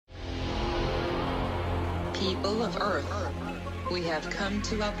People of Earth, we have come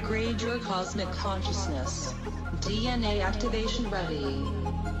to upgrade your cosmic consciousness. DNA activation ready.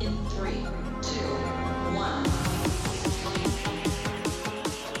 In 3, 2, 1.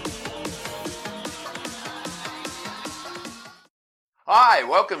 Hi,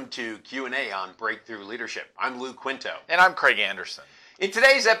 welcome to Q&A on Breakthrough Leadership. I'm Lou Quinto. And I'm Craig Anderson. In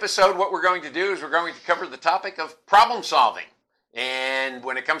today's episode, what we're going to do is we're going to cover the topic of problem solving. And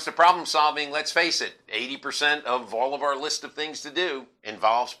when it comes to problem solving, let's face it, 80% of all of our list of things to do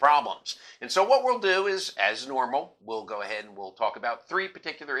involves problems. And so what we'll do is, as normal, we'll go ahead and we'll talk about 3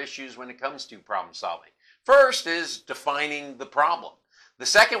 particular issues when it comes to problem solving. First is defining the problem. The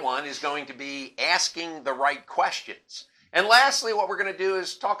second one is going to be asking the right questions. And lastly, what we're going to do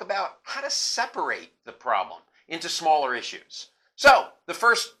is talk about how to separate the problem into smaller issues. So the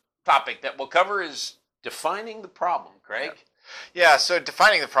first topic that we'll cover is defining the problem, Craig. Yeah, so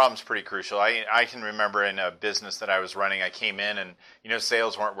defining the problem is pretty crucial. I can remember in a business that I was running, I came in and,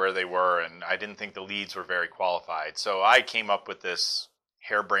 sales weren't where they were, and I didn't think the leads were very qualified. So I came up with this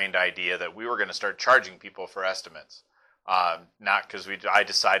harebrained idea that we were going to start charging people for estimates. Not because I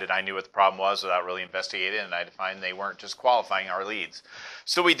decided I knew what the problem was without really investigating it, and I defined they weren't just qualifying our leads.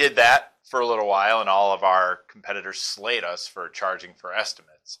 So we did that for a little while, and all of our competitors slayed us for charging for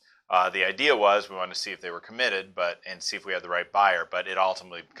estimates. The idea was we wanted to see if they were committed and see if we had the right buyer, but it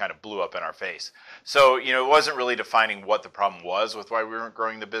ultimately kind of blew up in our face. So, it wasn't really defining what the problem was with why we weren't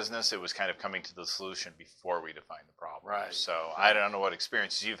growing the business. It was kind of coming to the solution before we defined the problem. Right. So I don't know what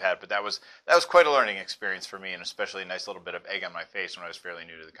experiences you've had, but that was quite a learning experience for me, and especially a nice little bit of egg on my face when I was fairly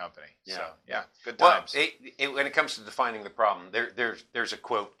new to the company. Yeah. So, good times. Well, when it comes to defining the problem, there's a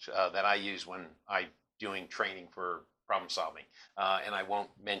quote that I use when I'm doing training for problem solving, and I won't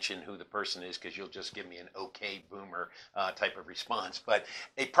mention who the person is because you'll just give me an okay boomer type of response. But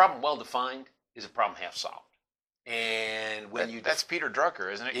a problem well defined is a problem half solved. And that's Peter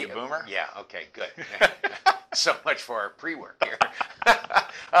Drucker, isn't it? You boomer. Yeah. Okay. Good. So much for our pre-work here.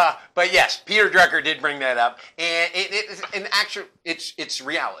 But yes, Peter Drucker did bring that up, and it's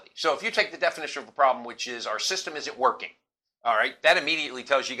reality. So if you take the definition of a problem, which is our system isn't working. All right, that immediately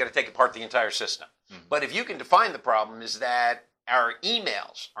tells you got to take apart the entire system. Mm-hmm. But if you can define the problem is that our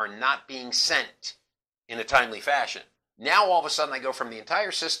emails are not being sent in a timely fashion. Now all of a sudden I go from the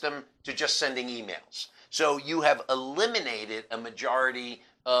entire system to just sending emails. So you have eliminated a majority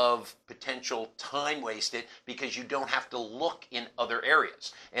of potential time wasted because you don't have to look in other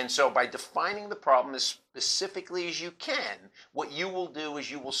areas. And so by defining the problem as specifically as you can, what you will do is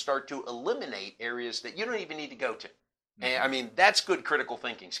you will start to eliminate areas that you don't even need to go to. And I mean, that's good critical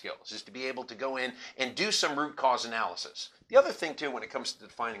thinking skills, is to be able to go in and do some root cause analysis. The other thing, too, when it comes to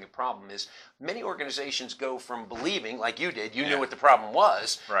defining a problem is many organizations go from believing, like you did, you knew what the problem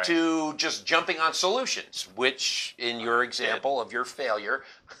was, right, to just jumping on solutions, which in your example of your failure,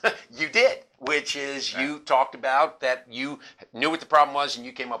 you did, which is you talked about that you knew what the problem was and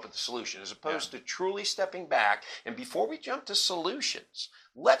you came up with the solution, as opposed to truly stepping back. And before we jump to solutions,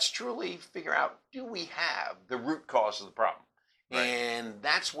 let's truly figure out, do we have the root cause of the problem? Right. And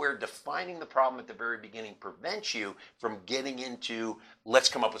that's where defining the problem at the very beginning prevents you from getting into, let's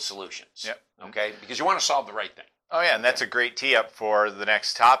come up with solutions. Yep. Okay? Because you want to solve the right thing. Oh, yeah, and that's a great tee up for the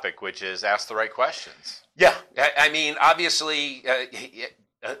next topic, which is ask the right questions. Yeah. I mean, obviously,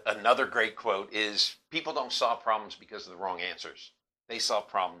 another great quote is, people don't solve problems because of the wrong answers. They solve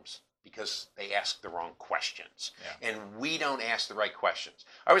problems because they ask the wrong questions. Yeah. And we don't ask the right questions.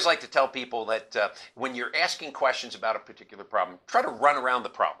 I always like to tell people that when you're asking questions about a particular problem, try to run around the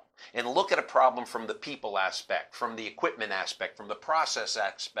problem and look at a problem from the people aspect, from the equipment aspect, from the process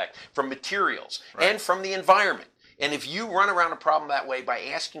aspect, from materials, and from the environment. And if you run around a problem that way by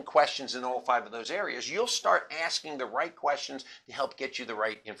asking questions in all 5 of those areas, you'll start asking the right questions to help get you the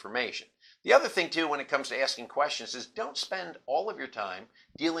right information. The other thing, too, when it comes to asking questions is don't spend all of your time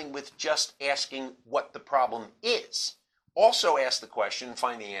dealing with just asking what the problem is. Also ask the question and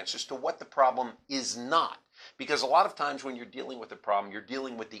find the answers to what the problem is not. Because a lot of times when you're dealing with a problem, you're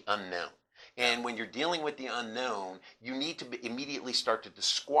dealing with the unknown. And when you're dealing with the unknown, you need to immediately start to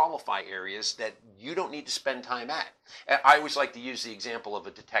disqualify areas that you don't need to spend time at. I always like to use the example of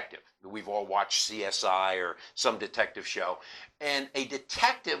a detective. We've all watched CSI or some detective show. And a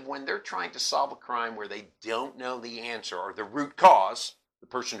detective, when they're trying to solve a crime where they don't know the answer or the root cause, the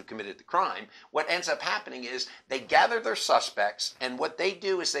person who committed the crime, what ends up happening is they gather their suspects, and what they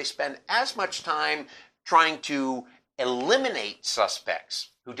do is they spend as much time trying to eliminate suspects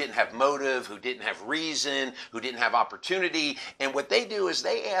who didn't have motive, who didn't have reason, who didn't have opportunity. And what they do is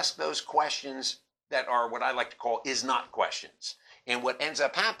they ask those questions that are what I like to call is not questions. And what ends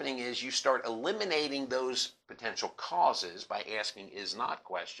up happening is you start eliminating those potential causes by asking is not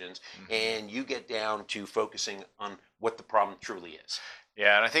questions, and you get down to focusing on what the problem truly is.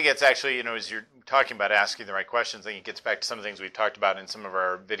 Yeah, and I think it's actually, as you're talking about asking the right questions, I think it gets back to some of the things we've talked about in some of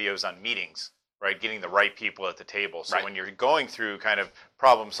our videos on meetings, right? Getting the right people at the table. So when you're going through kind of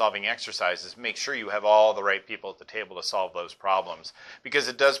problem-solving exercises, make sure you have all the right people at the table to solve those problems, because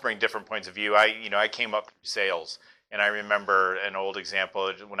it does bring different points of view. I came up through sales, and I remember an old example.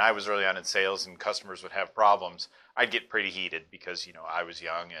 When I was early on in sales and customers would have problems, I'd get pretty heated because, I was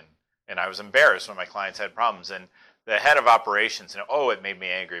young and I was embarrassed when my clients had problems. And the head of operations, it made me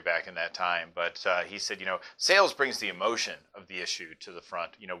angry back in that time. But he said, sales brings the emotion of the issue to the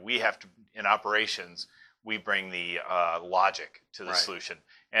front. We have to, in operations, we bring the logic to the solution.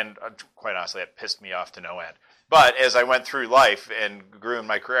 And quite honestly, that pissed me off to no end. But as I went through life and grew in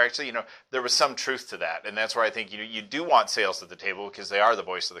my career, actually, there was some truth to that. And that's where I think, you do want sales at the table because they are the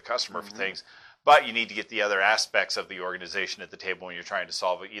voice of the customer for things. But you need to get the other aspects of the organization at the table when you're trying to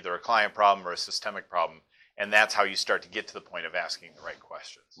solve either a client problem or a systemic problem. And that's how you start to get to the point of asking the right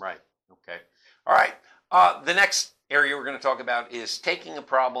questions. Right. Okay. All right. The next area we're going to talk about is taking a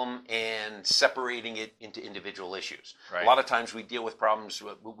problem and separating it into individual issues. Right. A lot of times we deal with problems,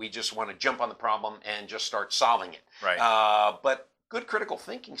 we just want to jump on the problem and just start solving it. Right. But good critical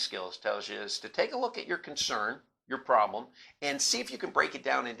thinking skills tells you is to take a look at your concern, your problem, and see if you can break it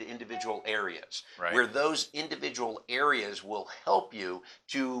down into individual areas, where those individual areas will help you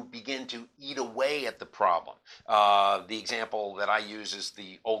to begin to eat away at the problem. The example that I use is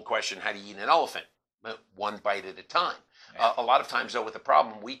the old question, how do you eat an elephant? One bite at a time. A lot of times, though, with the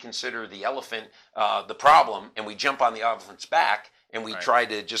problem, we consider the elephant the problem, and we jump on the elephant's back, and we try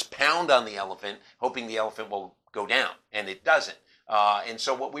to just pound on the elephant, hoping the elephant will go down, and it doesn't. And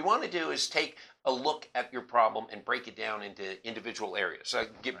so what we want to do is take a look at your problem and break it down into individual areas. So I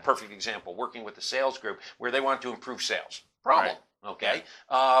give a perfect example, working with the sales group where they want to improve sales. Problem, okay?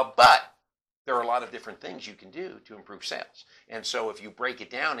 But there are a lot of different things you can do to improve sales. And so if you break it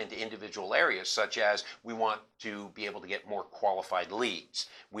down into individual areas, such as we want to be able to get more qualified leads,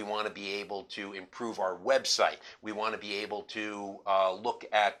 we want to be able to improve our website, we want to be able to look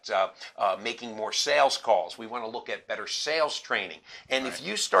at making more sales calls, we want to look at better sales training. And if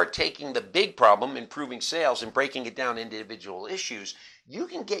you start taking the big problem, improving sales, and breaking it down into individual issues, you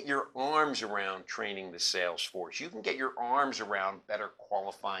can get your arms around training the sales force. You can get your arms around better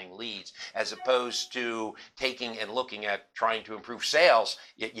qualifying leads, as opposed to taking and looking at trying to improve sales.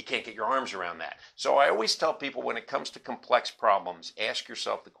 You can't get your arms around that. So I always tell people, when it comes to complex problems, ask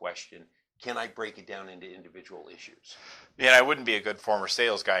yourself the question, can I break it down into individual issues? Yeah, I wouldn't be a good former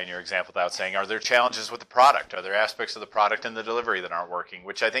sales guy in your example without saying, are there challenges with the product? Are there aspects of the product and the delivery that aren't working?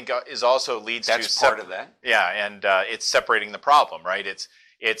 Which I think is also leads to... That's part of that. Yeah, and it's separating the problem, right?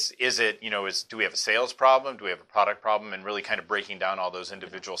 Do we have a sales problem? Do we have a product problem? And really kind of breaking down all those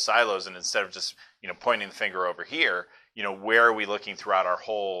individual silos, and instead of just, pointing the finger over here, where are we looking throughout our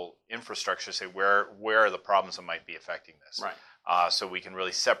whole infrastructure to say where are the problems that might be affecting this? Right. So we can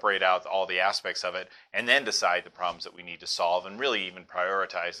really separate out all the aspects of it and then decide the problems that we need to solve, and really even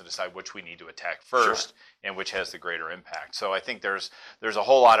prioritize and decide which we need to attack first and which has the greater impact. So I think there's a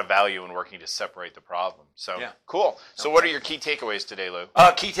whole lot of value in working to separate the problem. So cool. So what are your key takeaways today, Lou?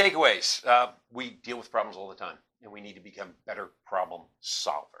 Key takeaways. We deal with problems all the time, and we need to become better problem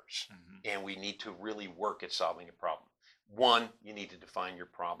solvers. And we need to really work at solving a problem. One, you need to define your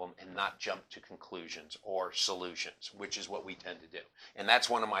problem and not jump to conclusions or solutions, which is what we tend to do. And that's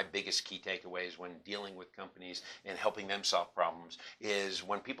one of my biggest key takeaways when dealing with companies and helping them solve problems, is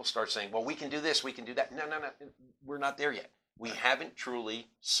when people start saying, well, we can do this, we can do that. No, we're not there yet. We haven't truly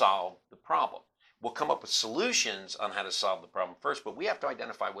solved the problem. We'll come up with solutions on how to solve the problem first, but we have to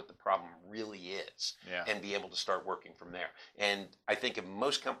identify what the problem really is and be able to start working from there. And I think if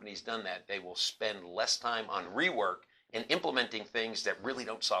most companies done that, they will spend less time on rework and implementing things that really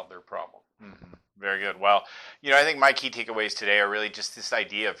don't solve their problem. Very good. Well, I think my key takeaways today are really just this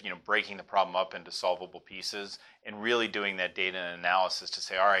idea of, breaking the problem up into solvable pieces and really doing that data analysis to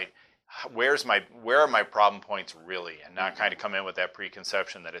say, all right, where are my problem points really, and not kind of come in with that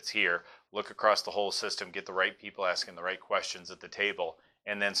preconception that it's here. Look across the whole system, get the right people asking the right questions at the table,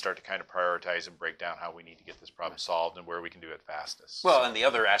 and then start to kind of prioritize and break down how we need to get this problem solved and where we can do it fastest. Well, and the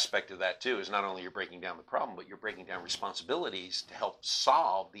other aspect of that, too, is not only you're breaking down the problem, but you're breaking down responsibilities to help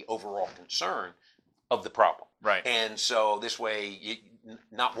solve the overall concern of the problem. Right. And so this way,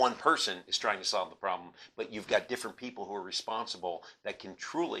 not one person is trying to solve the problem, but you've got different people who are responsible that can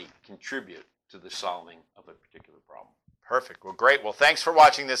truly contribute to the solving of a particular problem. Perfect. Well, great. Well, thanks for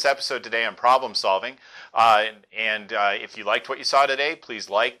watching this episode today on problem solving. If you liked what you saw today, please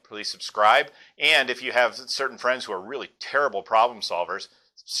like, please subscribe. And if you have certain friends who are really terrible problem solvers,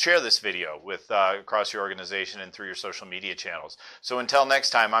 share this video with across your organization and through your social media channels. So until next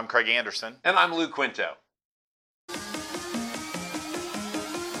time, I'm Craig Anderson. And I'm Lou Quinto.